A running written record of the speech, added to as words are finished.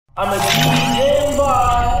I'm a DJ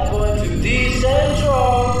boy, going to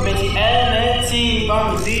Dcentral, making NFT,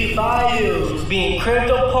 I'm DeFi, being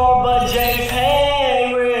crypto poor but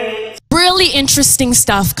JPEG rich. Really interesting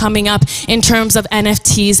stuff coming up in terms of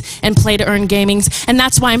NFTs and play-to-earn gamings, and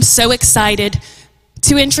that's why I'm so excited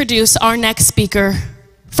to introduce our next speaker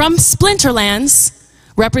from Splinterlands,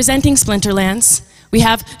 representing Splinterlands. We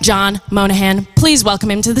have John Monahan. Please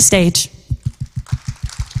welcome him to the stage.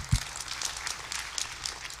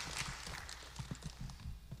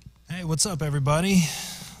 Hey, what's up, everybody?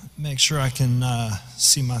 Make sure I can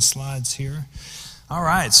see my slides here. All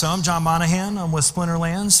right, so I'm John Monahan. I'm with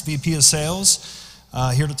Splinterlands, VP of Sales,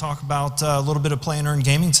 here to talk about a little bit of play and earn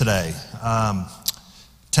gaming today.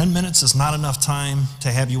 10 minutes is not enough time to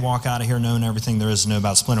have you walk out of here knowing everything there is to know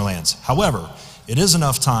about Splinterlands. However, it is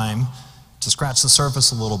enough time to scratch the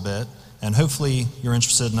surface a little bit, and hopefully you're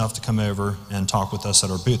interested enough to come over and talk with us at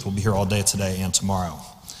our booth. We'll be here all day today and tomorrow.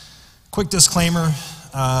 Quick disclaimer.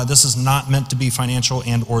 This is not meant to be financial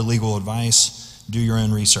and or legal advice. Do your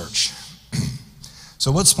own research.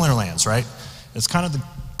 So what's Splinterlands, right? It's kind of the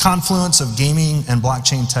confluence of gaming and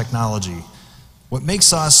blockchain technology. What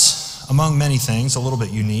makes us, among many things, a little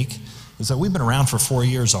bit unique is that we've been around for 4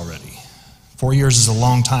 years already. 4 years is a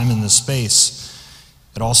long time in this space.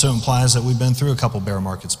 It also implies that we've been through a couple bear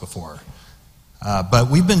markets before. But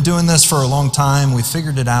we've been doing this for a long time. We've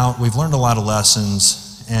figured it out. We've learned a lot of lessons.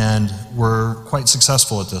 And we're quite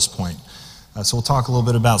successful at this point. So we'll talk a little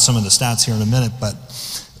bit about some of the stats here in a minute, but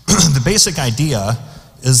the basic idea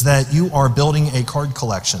is that you are building a card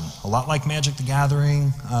collection, a lot like Magic the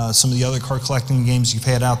Gathering, some of the other card collecting games you've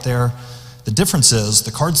had out there. The difference is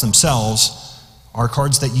the cards themselves are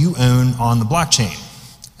cards that you own on the blockchain.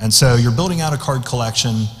 And so you're building out a card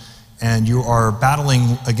collection and you are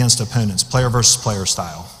battling against opponents, player versus player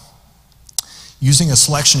style, using a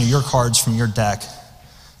selection of your cards from your deck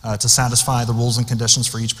to satisfy the rules and conditions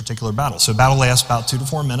for each particular battle. So battle lasts about 2 to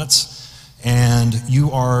 4 minutes, and you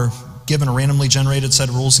are given a randomly generated set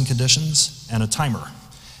of rules and conditions and a timer.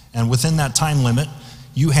 And within that time limit,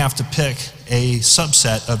 you have to pick a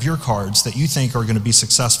subset of your cards that you think are going to be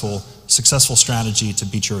successful strategy to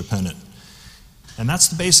beat your opponent. And that's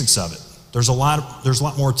the basics of it. There's a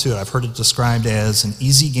lot more to it. I've heard it described as an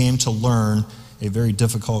easy game to learn, a very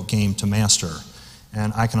difficult game to master.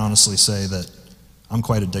 And I can honestly say that I'm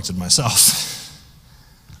quite addicted myself.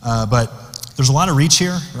 But there's a lot of reach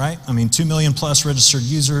here, right? I mean, 2 million plus registered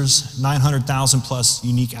users, 900,000 plus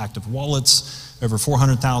unique active wallets, over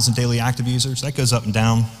 400,000 daily active users. That goes up and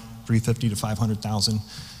down, 350 to 500,000.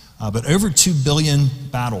 But over 2 billion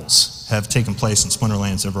battles have taken place in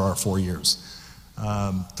Splinterlands over our 4 years.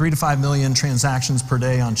 3 to 5 million transactions per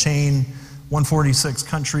day on chain, 146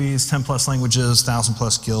 countries, 10 plus languages, 1,000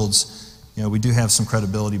 plus guilds. You know, we do have some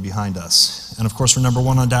credibility behind us. And of course, we're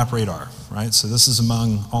 #1 on DApp Radar, right? So this is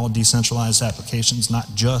among all decentralized applications,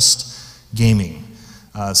 not just gaming.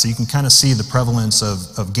 So you can kind of see the prevalence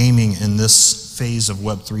of gaming in this phase of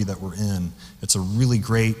Web3 that we're in. It's a really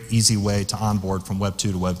great, easy way to onboard from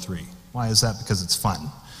Web2 to Web3. Why is that? Because it's fun.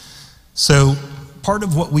 So part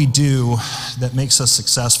of what we do that makes us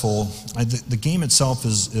successful, the game itself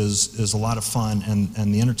is a lot of fun,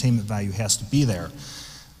 and the entertainment value has to be there.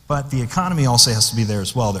 But the economy also has to be there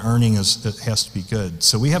as well. The earning has to be good.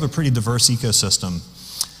 So we have a pretty diverse ecosystem.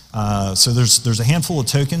 So there's a handful of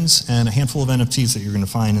tokens and a handful of NFTs that you're going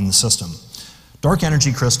to find in the system. Dark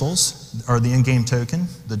energy crystals are the in-game token,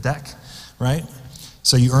 the deck, right?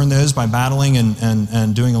 So you earn those by battling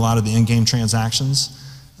and doing a lot of the in-game transactions.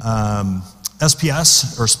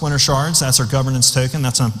 SPS, or Splinter Shards, that's our governance token.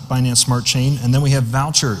 That's on Binance Smart Chain. And then we have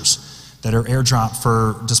vouchers that are airdropped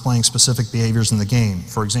for displaying specific behaviors in the game.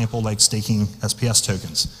 For example, like staking SPS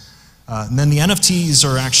tokens. And then the NFTs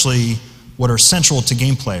are actually what are central to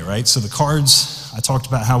gameplay, right? So the cards, I talked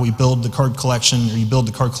about how we build the card collection, or you build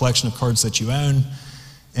the card collection of cards that you own,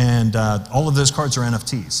 and all of those cards are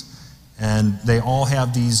NFTs. And they all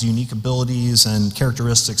have these unique abilities and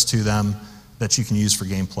characteristics to them that you can use for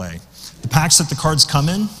gameplay. The packs that the cards come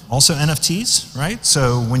in, also NFTs, right?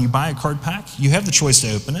 So when you buy a card pack, you have the choice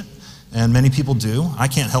to open it. And many people do. I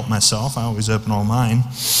can't help myself. I always open all mine.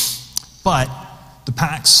 But the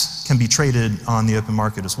packs can be traded on the open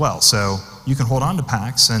market as well. So you can hold on to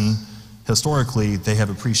packs, and historically, they have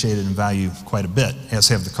appreciated in value quite a bit, as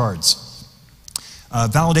have the cards.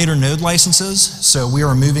 Validator node licenses. So we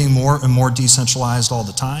are moving more and more decentralized all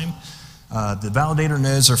the time. The validator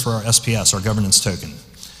nodes are for our SPS, our governance token.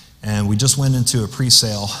 And we just went into a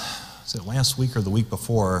pre-sale, was it last week or the week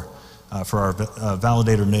before, for our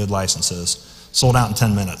validator node licenses. Sold out in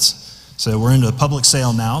 10 minutes. So we're into a public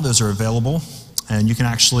sale now. Those are available. And you can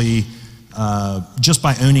actually just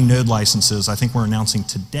by owning node licenses, I think we're announcing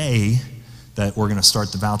today that we're going to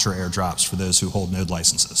start the voucher airdrops for those who hold node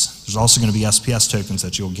licenses. There's also going to be SPS tokens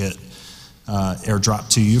that you'll get airdropped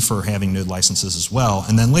to you for having node licenses as well.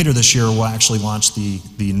 And then later this year, we'll actually launch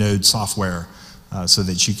the node software so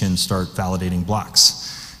that you can start validating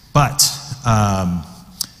blocks. But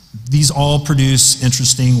these all produce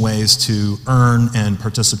interesting ways to earn and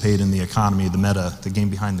participate in the economy, the meta, the game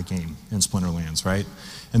behind the game in Splinterlands, right?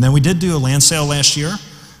 And then we did do a land sale last year.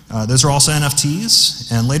 Those are also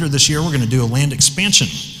NFTs, and later this year we're going to do a land expansion.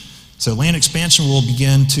 So land expansion will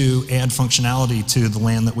begin to add functionality to the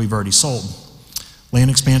land that we've already sold. Land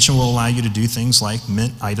expansion will allow you to do things like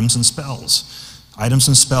mint items and spells. Items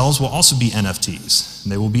and spells will also be NFTs.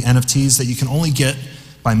 And they will be NFTs that you can only get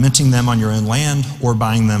by minting them on your own land or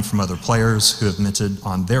buying them from other players who have minted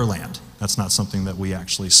on their land. That's not something that we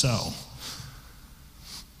actually sell.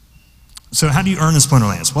 So how do you earn in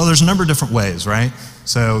Splinterlands? Well, there's a number of different ways, right?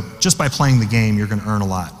 So just by playing the game, you're going to earn a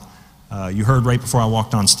lot. You heard right before I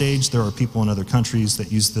walked on stage, there are people in other countries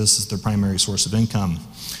that use this as their primary source of income.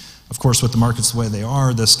 Of course, with the markets the way they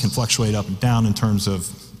are, this can fluctuate up and down in terms of,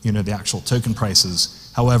 you know, the actual token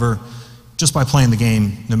prices. However, just by playing the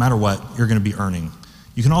game, no matter what, you're going to be earning.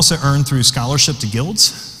 You can also earn through scholarship to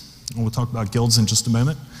guilds. And we'll talk about guilds in just a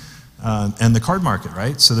moment. And the card market,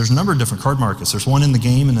 right? So there's a number of different card markets. There's one in the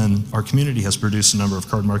game, and then our community has produced a number of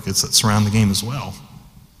card markets that surround the game as well.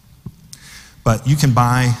 But you can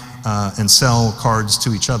buy and sell cards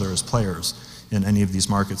to each other as players in any of these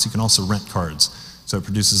markets. You can also rent cards, so it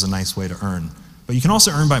produces a nice way to earn. But you can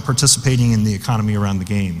also earn by participating in the economy around the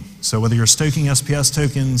game. So whether you're staking SPS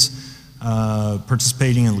tokens,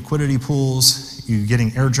 participating in liquidity pools, you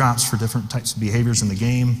getting airdrops for different types of behaviors in the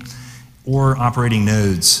game, or operating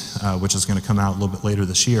nodes, which is going to come out a little bit later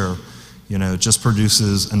this year, you know, it just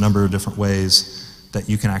produces a number of different ways that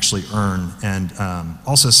you can actually earn and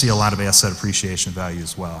also see a lot of asset appreciation value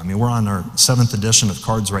as well. I mean, we're on our 7th edition of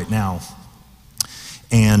cards right now,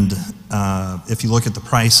 and if you look at the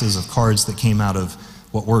prices of cards that came out of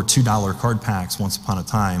what were $2 card packs once upon a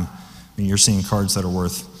time, I mean, you're seeing cards that are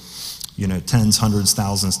worth, you know, tens, hundreds,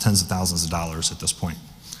 thousands, tens of thousands of dollars at this point.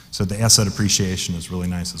 So the asset appreciation is really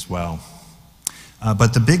nice as well.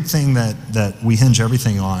 But the big thing that we hinge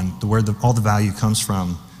everything on, where all the value comes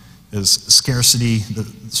from, is scarcity,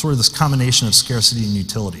 sort of this combination of scarcity and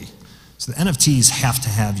utility. So the NFTs have to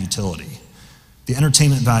have utility. The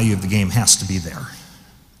entertainment value of the game has to be there.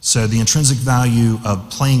 So the intrinsic value of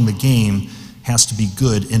playing the game has to be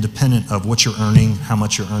good, independent of what you're earning, how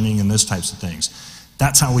much you're earning, and those types of things.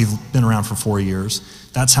 That's how we've been around for 4 years.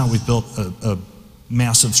 That's how we've built a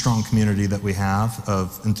massive, strong community that we have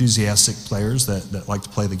of enthusiastic players that like to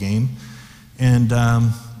play the game. And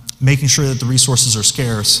making sure that the resources are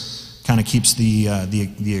scarce kind of keeps the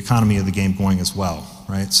economy of the game going as well,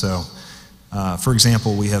 right? So, for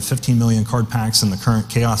example, we have 15 million card packs in the current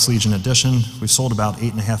Chaos Legion edition. We've sold about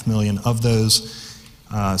 8.5 million of those.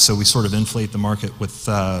 So we sort of inflate the market with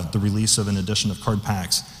the release of an edition of card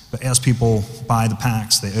packs. But as people buy the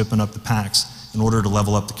packs, they open up the packs. In order to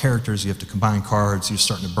level up the characters, you have to combine cards. You're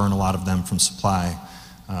starting to burn a lot of them from supply.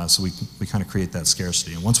 So we kind of create that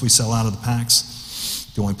scarcity. And once we sell out of the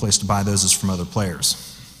packs, the only place to buy those is from other players.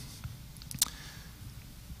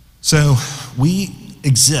 So we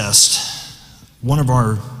exist. One of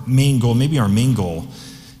our main goal, maybe our main goal,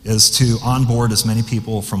 is to onboard as many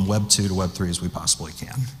people from Web 2 to Web 3 as we possibly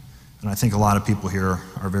can. And I think a lot of people here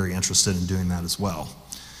are very interested in doing that as well.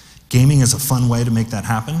 Gaming is a fun way to make that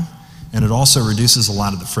happen, and it also reduces a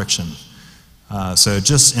lot of the friction. So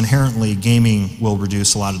just inherently, gaming will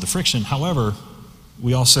reduce a lot of the friction. However,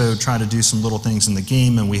 we also try to do some little things in the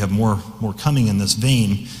game, and we have more coming in this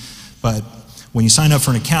vein. But when you sign up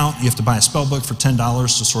for an account, you have to buy a spellbook for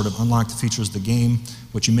 $10 to sort of unlock the features of the game.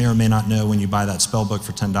 What you may or may not know when you buy that spellbook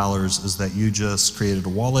for $10 is that you just created a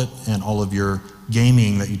wallet, and all of your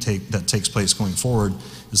gaming that takes place going forward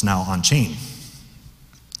is now on chain.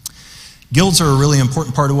 Guilds are a really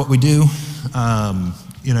important part of what we do.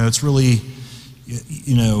 You know, it's really,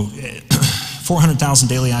 you know, 400,000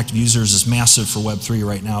 daily active users is massive for Web 3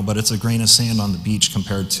 right now, but it's a grain of sand on the beach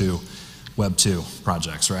compared to Web 2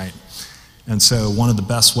 projects, right? And so one of the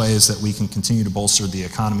best ways that we can continue to bolster the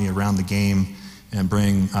economy around the game and grow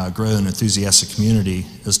an enthusiastic community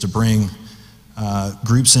is to bring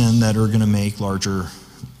groups in that are going to make larger,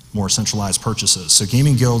 more centralized purchases. So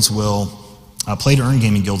gaming guilds will, play-to-earn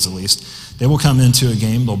gaming guilds at least, they will come into a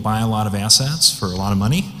game, they'll buy a lot of assets for a lot of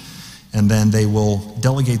money, and then they will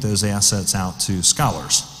delegate those assets out to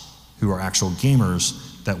scholars who are actual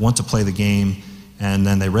gamers that want to play the game, and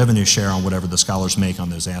then they revenue share on whatever the scholars make on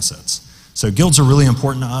those assets. So guilds are really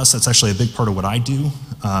important to us. That's actually a big part of what I do.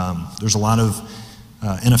 There's a lot of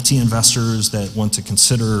NFT investors that want to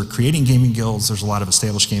consider creating gaming guilds. There's a lot of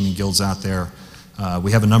established gaming guilds out there.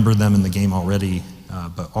 We have a number of them in the game already,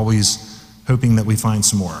 but always hoping that we find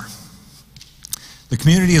some more. The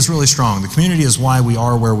community is really strong. The community is why we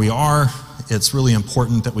are where we are. It's really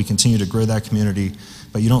important that we continue to grow that community,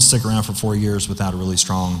 but you don't stick around for 4 years without a really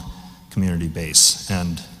strong community base,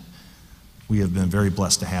 and we have been very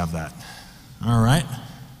blessed to have that. All right,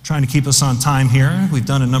 trying to keep us on time here. We've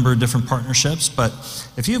done a number of different partnerships, but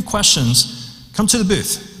if you have questions, come to the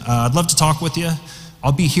booth. I'd love to talk with you.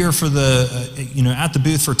 I'll be here for at the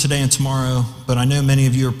booth for today and tomorrow, but I know many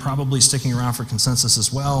of you are probably sticking around for Consensus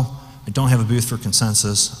as well. I don't have a booth for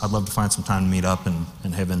Consensus. I'd love to find some time to meet up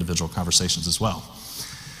and have individual conversations as well.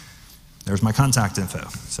 There's my contact info,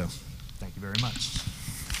 so thank you very much.